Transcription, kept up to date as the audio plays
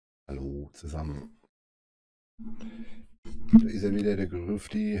Hallo zusammen. Da ist er wieder, der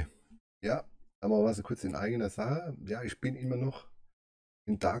Gerüfti. Ja, aber was kurz in eigener Sache. Ja, ich bin immer noch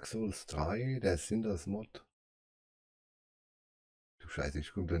in Dark Souls 3, der Cinders Mod. Du Scheiße,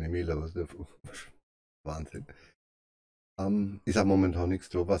 ich komme da nicht mehr los. Wahnsinn. Ich habe momentan nichts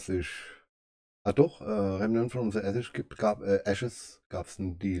da, was ich. Ah doch, Remnant from the Ashes Ashes gab es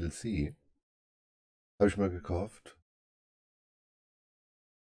ein DLC. Habe ich mal gekauft.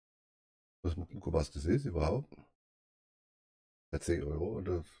 Muss mal gucken, was das ist überhaupt. 40 Euro,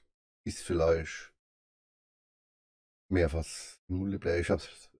 das ist vielleicht mehrfach Multiplayer. Ich habe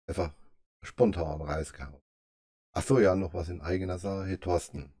es einfach spontan rausgehauen. Achso, ja, noch was in eigener Sache. Hey,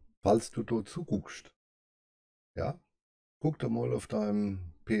 Thorsten, falls du dort zuguckst, ja, guck doch mal auf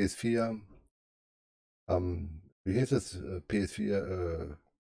deinem PS4, wie heißt es, PS4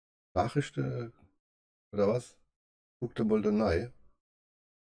 Nachrichten oder was? Guck doch mal da rein.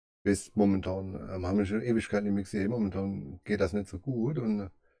 Weißt, momentan haben wir schon Ewigkeiten nicht mehr gesehen, momentan geht das nicht so gut und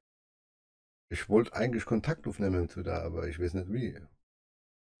ich wollte eigentlich Kontakt aufnehmen zu da, aber ich weiß nicht wie.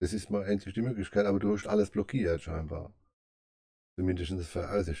 Das ist mal endlich die Möglichkeit, aber du hast alles blockiert scheinbar. Zumindest für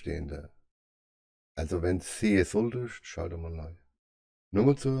Außenstehende. Also wenn es sehen solltest, schalte mal neu. Nur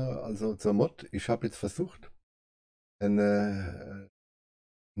mal zur Mod. Ich habe jetzt versucht, eine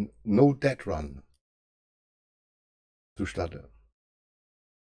No Dead Run zu starten.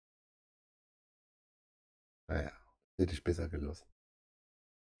 Naja, hätte ich besser gelassen.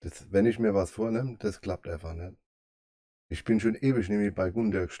 Wenn ich mir was vornehme, das klappt einfach nicht. Ich bin schon ewig nämlich bei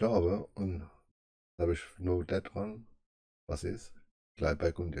Gunter gestorben und da habe ich No Dead Run. Was ist? Gleich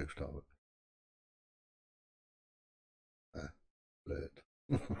bei Gunter gestorben. Blöd.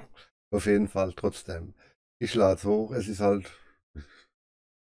 Auf jeden Fall trotzdem. Ich lade es hoch. Es ist halt,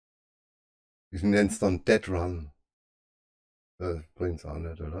 ich nenne es dann Dead Run. Bringt es auch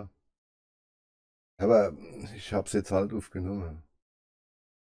nicht, oder? Aber ich habe es jetzt halt aufgenommen.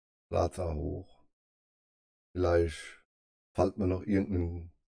 Lade es auch hoch. Vielleicht fällt mir noch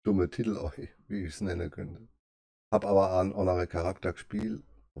irgendein dummer Titel ein, wie ich es nennen könnte. Hab aber einen anderen Charakter gespielt.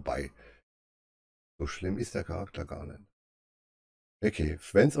 Wobei, so schlimm ist der Charakter gar nicht. Okay,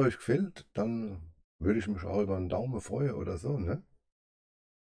 wenn es euch gefällt, dann würde ich mich auch über einen Daumen freuen oder so, ne?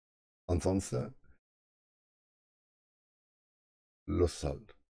 Ansonsten, Lust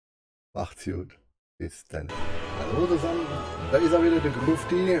halt. Macht's gut. Bis dann. Hallo zusammen, da ist er wieder, der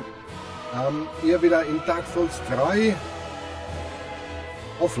Grufti. Ihr wieder in Dark Souls 3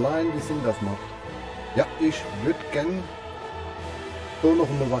 offline, wie sind das macht. Ja, ich würde gern so noch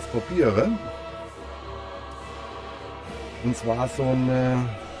mal was probieren. Und zwar so ein,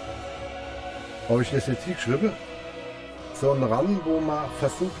 habe ich das jetzt hier geschrieben, so ein Run, wo man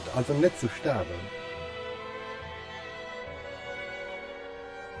versucht, also nicht zu sterben.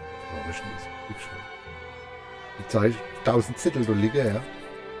 Die zeige 1000 Zettel da liegen, ja.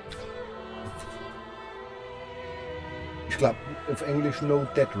 Ich glaube, auf Englisch No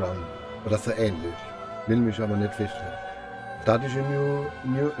Dead Run oder so ähnlich. Will mich aber nicht feststellen. Starte ich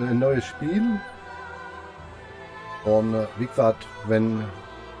ein neues Spiel. Und wie gesagt, ich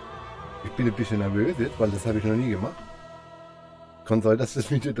bin ein bisschen nervös jetzt, weil das habe ich noch nie gemacht. Kann sein, dass das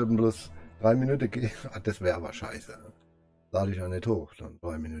Video dann bloß 3 Minuten geht. Ach, das wäre aber scheiße. Lade ich auch nicht hoch, dann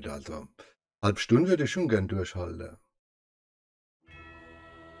 3 Minuten. Also halb Stunde würde ich schon gern durchhalten.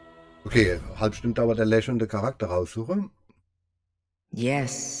 Okay, halb Stunde dauert der Lash und der Charakter raussuchen.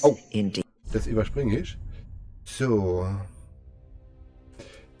 Yes, oh, indeed. Das überspringe ich. So.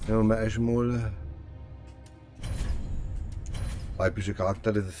 Ja, wir erstmal weibliche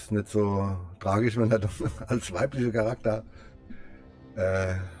Charakter, das ist nicht so tragisch, wenn er als weiblicher Charakter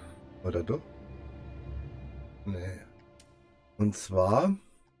oder doch? Nee. Und zwar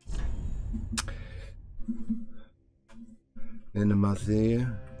nennen wir sie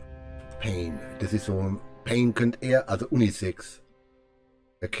Pain. Das ist so, Pain könnte er, also Unisex.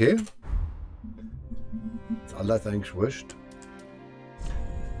 Okay. Das Alter ist eigentlich wurscht.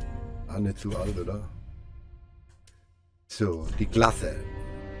 Ah, nicht zu alt, oder? So, die Klasse.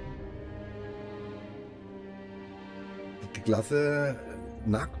 Die Klasse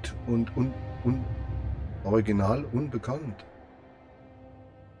nackt und original unbekannt.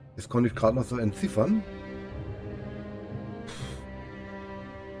 Das konnte ich gerade noch so entziffern.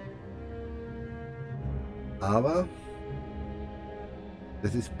 Aber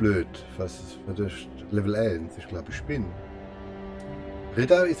das ist blöd. Was für das Level 1? Ich glaube, ich bin.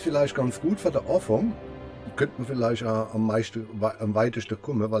 Ritter ist vielleicht ganz gut für den Anfang. Könnten vielleicht am weitesten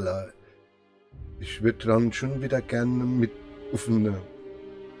kommen, weil ich würde dann schon wieder gerne mit auf einen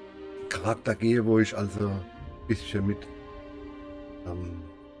Charakter gehen, wo ich also ein bisschen mit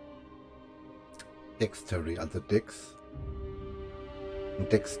Dexterity, also Dex. Ein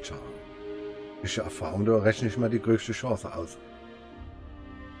Dex-Char. Ist ja Erfahrung, da rechne ich mal die größte Chance aus.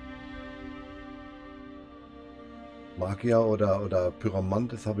 Magier oder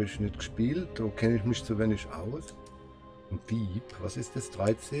Pyramant, das habe ich nicht gespielt. Da kenne ich mich zu wenig aus. Ein Dieb, was ist das?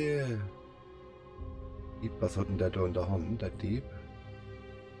 13? Dieb, was hat denn der da in der Hand? Der Dieb?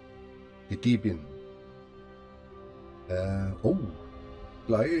 Die Diebin. Oh,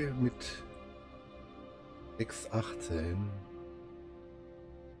 gleich mit X18.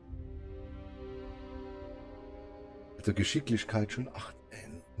 Also Geschicklichkeit schon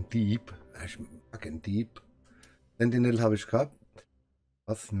 18. Ein Dieb. Ich mag einen Dieb. Sentinel habe ich gehabt.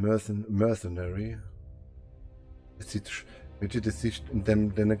 Was? Mercenary. Das sieht, das sieht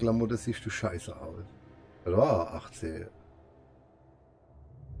in deiner Klamotte siehst du scheiße aus. Das war 18.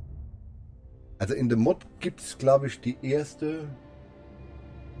 Also in dem Mod gibt es, glaube ich, die erste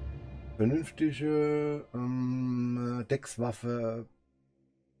vernünftige Deckswaffe,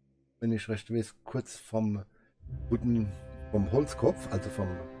 wenn ich recht weiß, kurz vom Holzkopf, also vom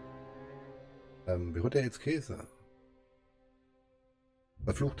wie hat der jetzt Käse?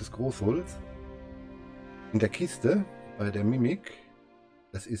 Verfluchtes Großholz. In der Kiste, bei der Mimik,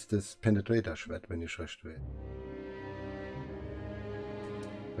 das ist das Penetrator-Schwert, wenn ich recht will.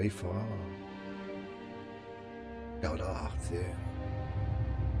 Wafer. Ja, oder 18.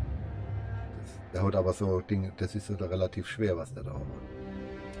 Der hat aber so Dinge, das ist so relativ schwer, was der da hat.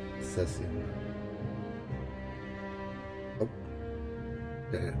 Assassin. Oh.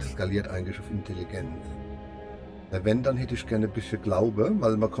 Der skaliert eigentlich auf Intelligenz. Wenn, dann hätte ich gerne ein bisschen Glaube,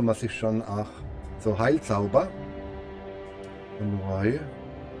 weil man kann sich schon auch so Heilzauber. Samurai.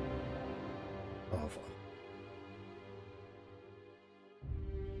 Auf.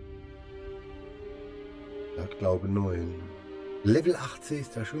 Der hat Glaube 9. Level 18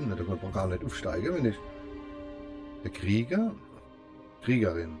 ist ja schön, da kann man gar nicht aufsteigen, wenn ich. Der Krieger.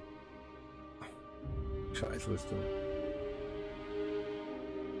 Kriegerin. Scheißrüstung.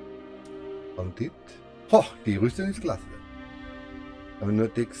 Bandit. Ho, die Rüstung ist klasse. Aber nur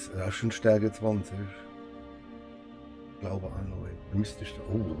Dex, ja, schon Stärke 20. Glaube an 9. Müsste ich.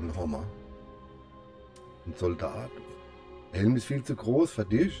 Oh, ein Hammer. Ein Soldat. Der Helm ist viel zu groß für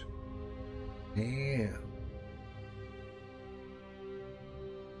dich. Nee.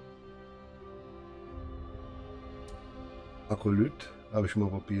 Akolyt habe ich mal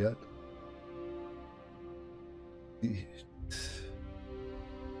probiert. Ich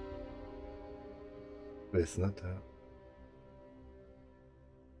weiß nicht, ja.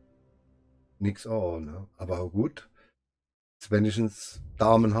 Nix auch, ne? Aber auch gut. Ist wenigstens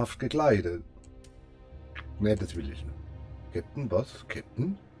damenhaft gekleidet. Ne, das will ich nicht. Captain Boss?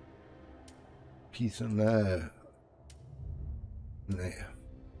 Captain? Peace, ne. Ne.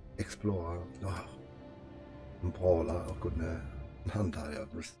 Explorer. Ach. Ein Brawler, oh gut, ne. Ein Hunter, ja.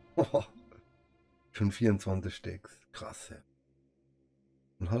 Schon 24 Stacks. Krass, ja.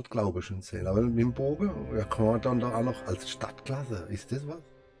 Und halt glaube ich schon 10. Aber mit dem Bogen, ja, kann man dann da auch noch als Stadtklasse. Ist das was?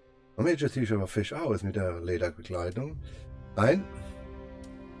 Am Mädchen sieht aber fesch aus mit der Lederbekleidung. Nein.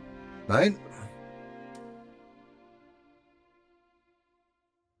 Nein.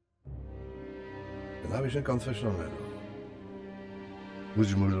 Den habe ich nicht ganz verstanden.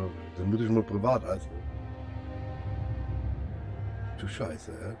 Den muss ich mal privat also. Du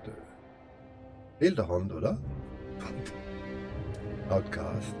Scheiße, ja. Fehlt der Hand, oder?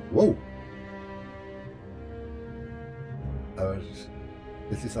 Outcast. Wow. Aber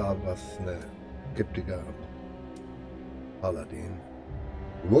es ist auch was, ne, Skeptiker. Paladin.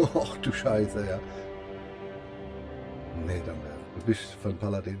 Wow, du Scheiße, ja. Nee, dann wäre. Du bist von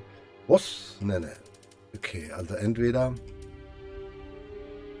Paladin. Was? Ne, ne. Okay, also entweder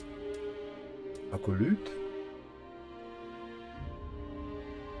Akolyt.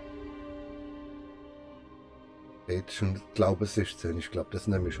 Jetzt schon, glaube 16. Ich glaube, das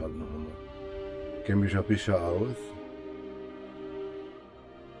nehme ich halt noch einmal. Ich kenne mich ein bisschen aus.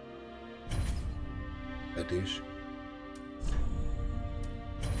 Fertig.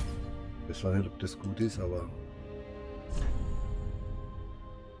 Ich weiß nicht, ob das gut ist, aber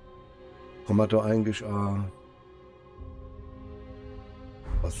kann man da eigentlich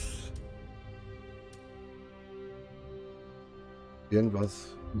was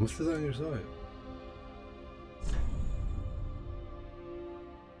irgendwas muss das eigentlich sein?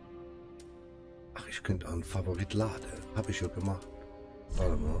 Ach, ich könnte einen Favorit laden. Habe ich ja gemacht.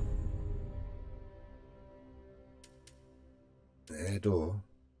 Warte mal. Nee, da.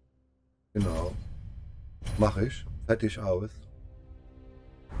 Genau. Mache ich. Fertig aus.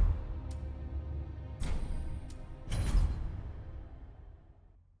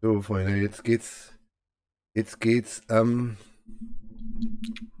 So, Freunde, jetzt geht's Jetzt geht's ins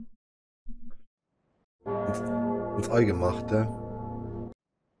Eingemachte.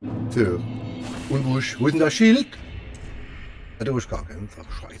 So. Und wo ist denn das Schild? Ja, da ist gar kein.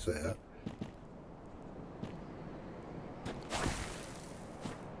 Ach, scheiße, ja.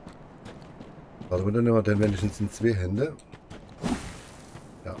 Warte mal, dann nehmen wir dann wenigstens in 2 Hände.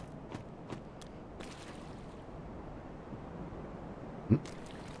 Ja. Hm?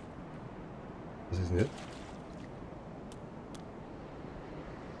 Was ist denn jetzt?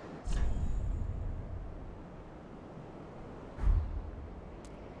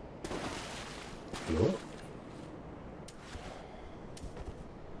 Hallo?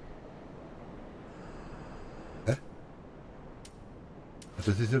 Hä? Das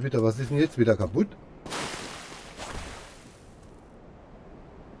ist ja wieder, was ist denn jetzt wieder kaputt?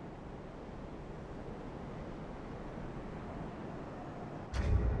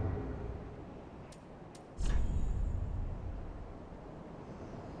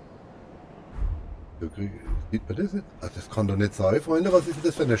 Sieht man das jetzt? Ach, das kann doch nicht sein, Freunde. Was ist denn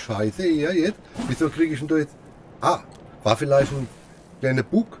das für eine Scheiße hier jetzt? Wieso kriege ich denn da jetzt... Ah, war vielleicht ein kleiner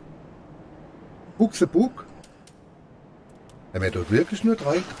Bug? Buchsebug? Haben wir dort wirklich nur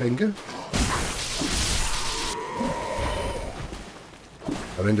 3 Tränke?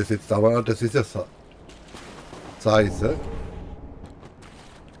 Aber wenn das jetzt dauert, das ist ja Scheiße.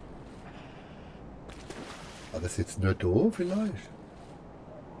 War das jetzt nur da vielleicht?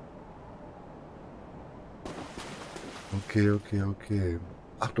 Okay.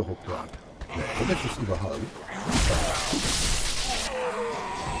 Ach doch, aufgetragen. Nee, das ist überall.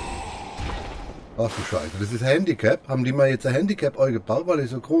 Ach du Scheiße, das ist Handicap. Haben die mal jetzt ein Handicap eingebaut, weil ich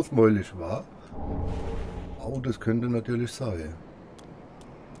so großmäulig war? Oh, das könnte natürlich sein.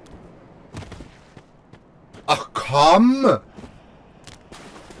 Ach komm!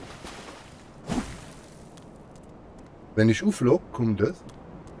 Wenn ich auflog, kommt das.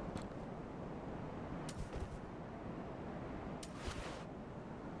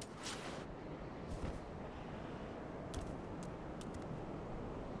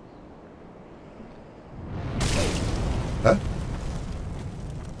 Hä?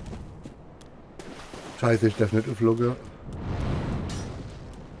 Scheiße, ich darf nicht aufloggen.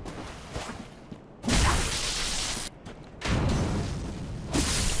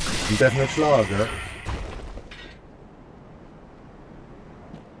 Ich darf nicht schlagen.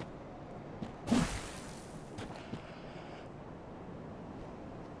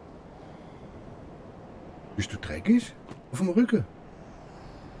 Bist du dreckig? Auf dem Rücken?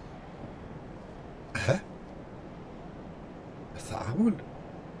 Hä? Was sag ich?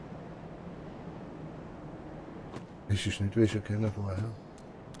 Ich ist nicht welche kennen vorher.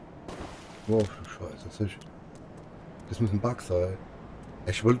 Oh, du Scheiße. Das muss ein Bug sein.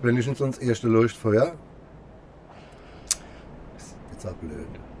 Ich wollte wenigstens sonst erste Leuchtfeuer. Das ist jetzt auch blöd.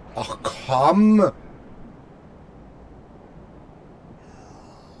 Ach komm!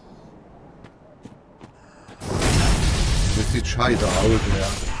 Das sieht scheiße aus, ja.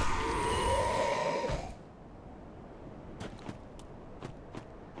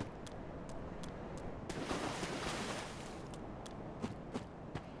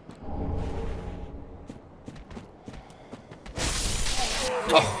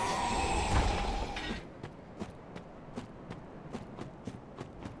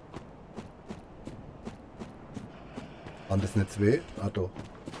 Waren das nicht 2? Ah doch.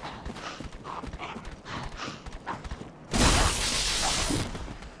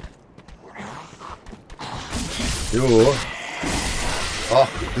 Jo. Ach,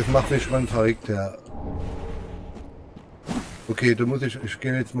 das macht mich schon verrückt, ja. Okay, da muss ich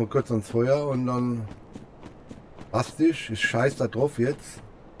gehe jetzt mal kurz ans Feuer und dann passt ich scheiß da drauf jetzt.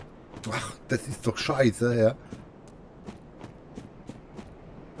 Ach, das ist doch scheiße, ja.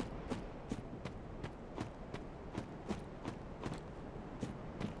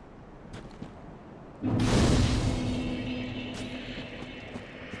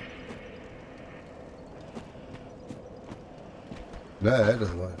 Nee,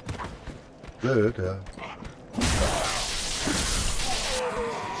 das war blöd, ja.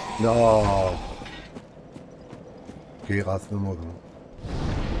 Ja. Okay, rasten wir mal so.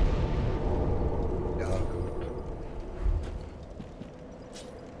 Ja, gut.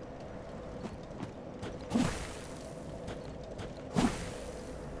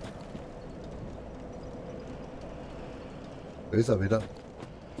 Da ist er wieder.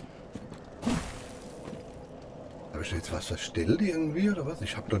 Habe ich jetzt was verstellt irgendwie oder was?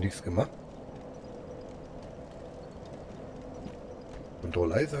 Ich habe doch nichts gemacht. Und da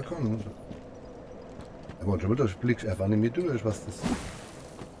leiser kommen. Aber schon wieder blickst einfach nicht mehr durch, was das.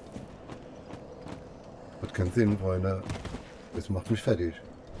 macht keinen Sinn, Freunde. Das macht mich fertig.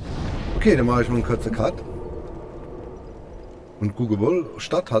 Okay, dann mache ich mal einen kurzen Cut. Und gucke wohl,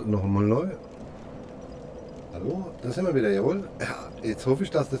 Start halt noch einmal neu. Hallo, da sind wir wieder, jawohl. Ja, jetzt hoffe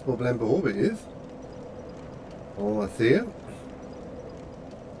ich, dass das Problem behoben ist. Wollen wir mal sehen.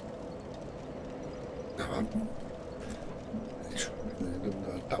 Ja.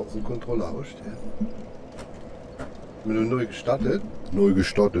 1000 Kontrolle ausstellen. Nur neu gestartet. Neu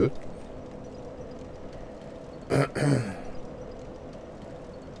gestartet.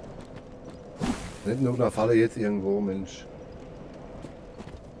 Nicht nur eine Falle jetzt irgendwo, Mensch.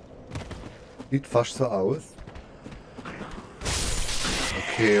 Sieht fast so aus.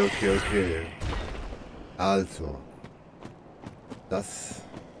 Okay, okay, okay. Also. Das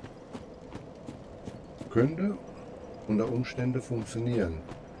könnte unter Umständen funktionieren.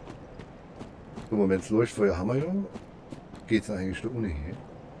 So, wenn es Leuchtfeuer haben wir ja, geht es eigentlich da unten hin.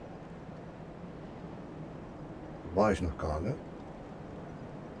 War ich noch gar nicht.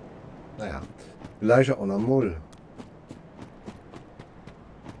 Naja, vielleicht auch noch mal.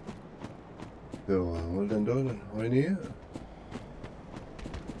 So, was haben wir denn da? Heute?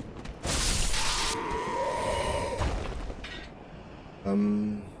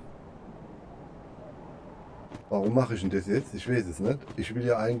 Warum mache ich denn das jetzt? Ich weiß es nicht. Ich will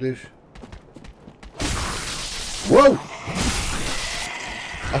ja eigentlich... Wow!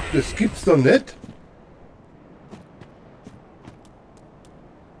 Ach, das gibt's doch nicht!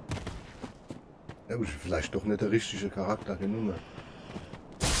 Ja, vielleicht doch nicht der richtige Charakter, die Nummer.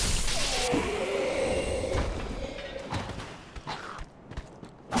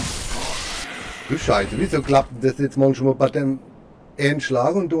 Du Scheiße, wieso klappt das jetzt manchmal bei dem einen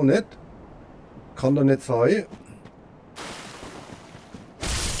Schlag und du nicht? Kann doch nicht sein.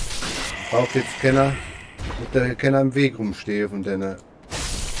 Braucht jetzt keiner, mit der keiner im Weg rumstehen von denen,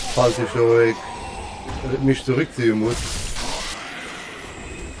 falls ich so mich zurückziehen muss.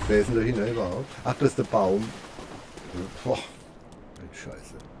 Wer ist denn da hinten überhaupt? Ach, das ist der Baum. Boah,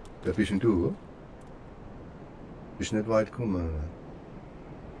 Scheiße. Wer bist denn du? Bist nicht weit gekommen.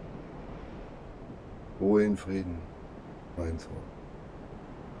 Ruhe in Frieden. Meinst du?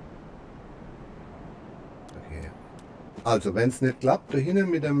 Okay. Also, wenn es nicht klappt, da hinten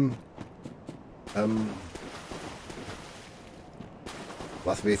mit dem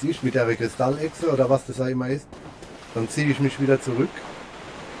was weiß ich, mit der Kristallechse oder was das auch immer ist, dann ziehe ich mich wieder zurück.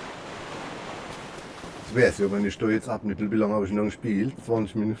 Das wäre es ja, wenn ich da jetzt abmittel. Wie lange habe ich noch gespielt?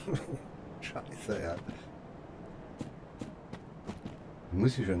 20 Minuten. Scheiße, ja.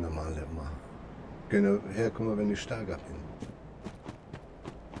 Muss ich ja normal machen. Genau herkommen, wenn ich stärker bin.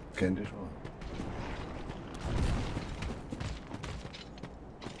 Kennt ihr schon.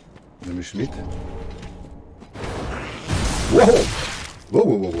 Nimm mich mit. Wow! Wow,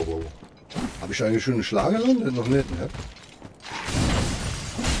 wow, wow, wow. Habe ich eigentlich schon einen Schlag gelandet? Noch nicht, ne?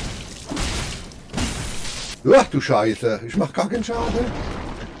 Ach du Scheiße, ich mach gar keinen Schaden.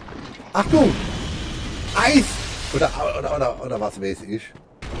 Achtung! Eis! Oder was weiß ich.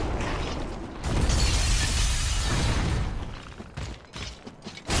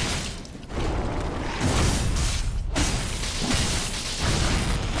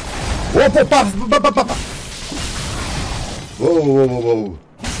 Wow, wow, wow, wow.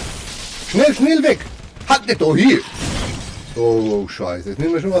 Schnell, schnell weg! Halt nicht da hier! Oh, Scheiße, jetzt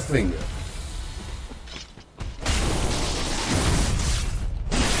nehmen wir schon was trinken.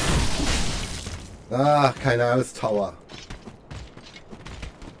 Ach, keine Austower.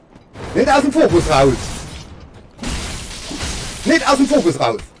 Nicht aus dem Fokus raus! Nicht aus dem Fokus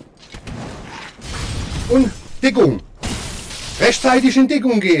raus! Und Deckung! Rechtzeitig in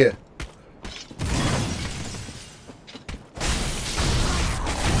Deckung gehe!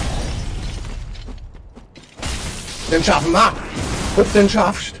 Den schaffen wir! Ob den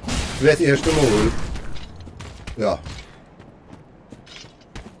schaffst, wäre das erste Mal. Ja.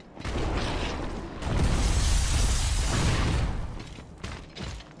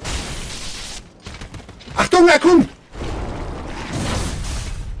 Achtung, er kommt!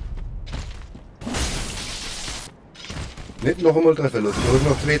 Nicht noch einmal treffen lassen, du hast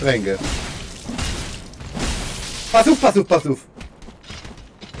noch 2 Tränke. Pass auf, pass auf, pass auf!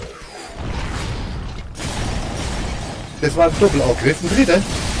 Das war ein Doppelangriff, ein dritter.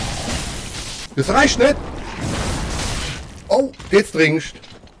 Das reicht nicht. Oh, jetzt trinkst.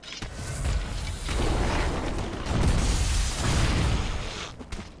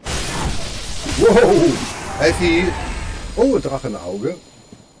 Wow, oh, Drachenauge.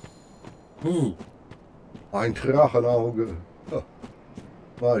 Ein Drachenauge. Oh.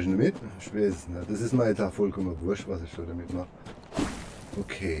 Mach ich nicht mit? Ich weiß es nicht. Das ist mir jetzt auch vollkommen wurscht, was ich da damit mache.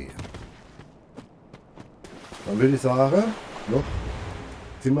 Okay. Dann würde ich sagen, noch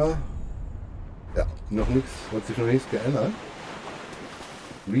sind wir, ja, noch nichts, hat sich noch nichts geändert.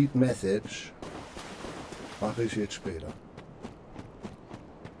 Read Message mache ich jetzt später.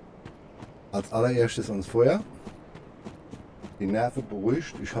 Als allererstes ans Feuer. Die Nerven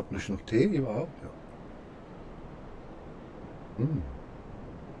beruhigt. Ich habe nicht noch Tee überhaupt. Ja.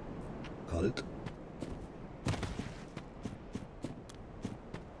 Kalt.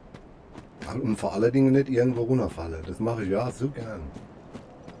 Und vor allen Dingen nicht irgendwo runterfalle. Das mache ich ja so gern.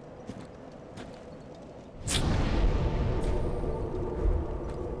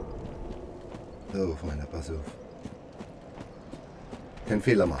 So, Freunde, pass auf. Kein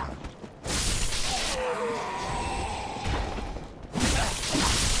Fehler machen.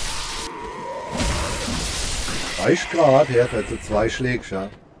 Reicht gerade, ja, also 2 Schläge, ja.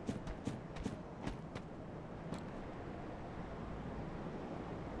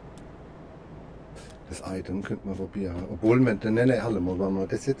 Das Item könnte man probieren. Obwohl wir den nennen alle mal, wenn wir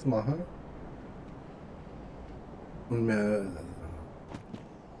das jetzt machen. Und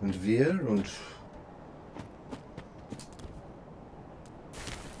wir und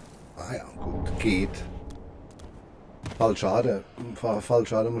ah ja, gut, geht. Fallschade.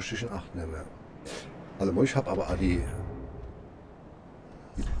 Fallschade muss ich in Acht nehmen. Also ich habe aber auch die.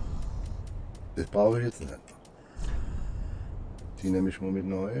 Das brauche ich jetzt nicht. Die nehme ich mal mit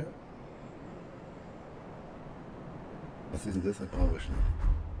neu. Was ist denn das? Das brauche ich nicht.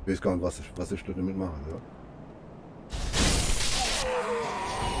 Ich weiß gar nicht, was ich damit mache. Ja?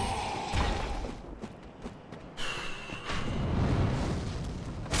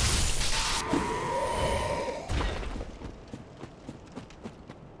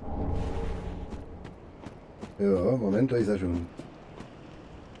 Ja, Moment, da ist er schon.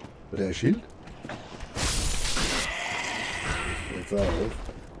 Der Schild? Jetzt auf.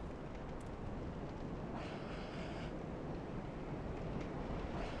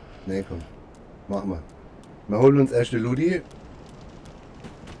 Ne, komm. Machen wir. Wir holen uns erst die Ludi.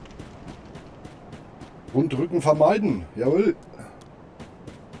 Und Rücken vermeiden. Jawohl.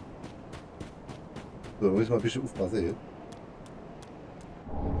 So, da müssen wir ein bisschen aufpassen jetzt.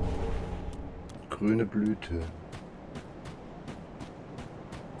 Grüne Blüte.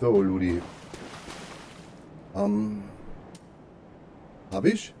 So, Ludi. Hab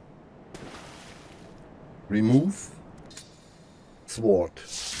ich? Remove Sword.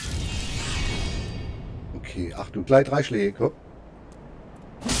 Okay, Achtung, gleich 3 Schläge. Hopp.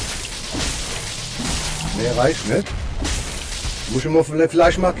 Mehr reicht nicht. Muss ich mal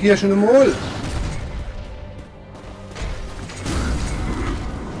vielleicht markieren schon einmal.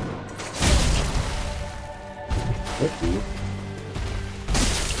 Okay.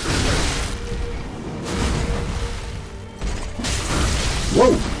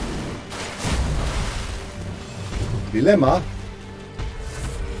 Wow. Dilemma.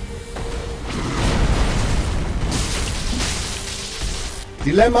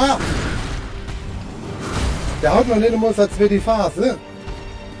 Dilemma. Der haut noch nicht einmal so 2 die Phase.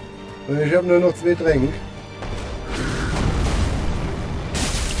 Und ich habe nur noch 2 Tränke.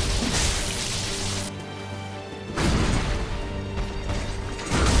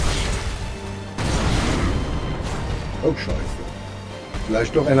 Oh Scheiße.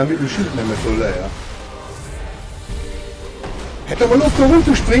 Vielleicht doch einer mit dem Schild nehmen soll, ja. Hätte aber Lust, da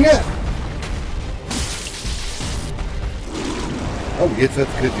rumzuspringen. Oh, jetzt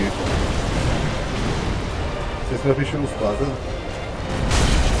wird's kritisch. Jetzt mal ein bisschen aufpassen.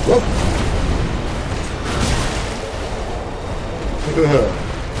 Wow.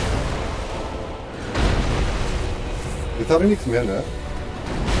 Jetzt habe ich nichts mehr, ne?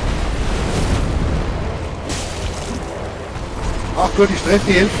 Ach Gott, ich treffe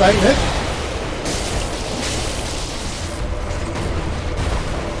die Hälfte nicht.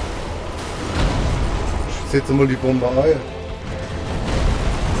 Ich setze mal die Bombe ein.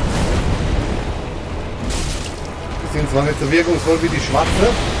 Die sind zwar nicht so wirkungsvoll wie die schwarze,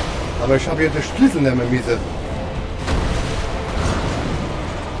 aber ich habe hier den Schlüssel nicht mehr müssen.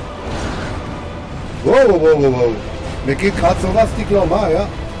 Wow, wow, wow, wow. Mir geht gerade sowas die Klammer, ja.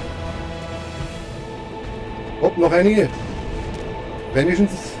 Hopp, noch einige.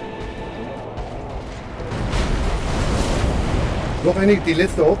 Wenigstens. Noch einige, die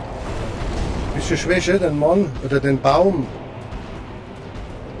letzte Hopp. Bisschen Schwäche, den Mann oder den Baum.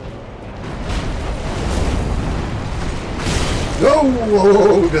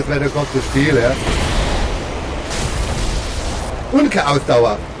 Oh, das wäre der ganze Spiel, ja. Und keine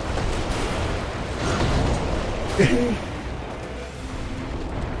Ausdauer.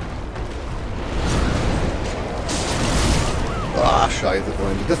 Ah, scheiße,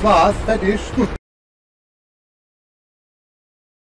 Freunde. Das war's. Fertig.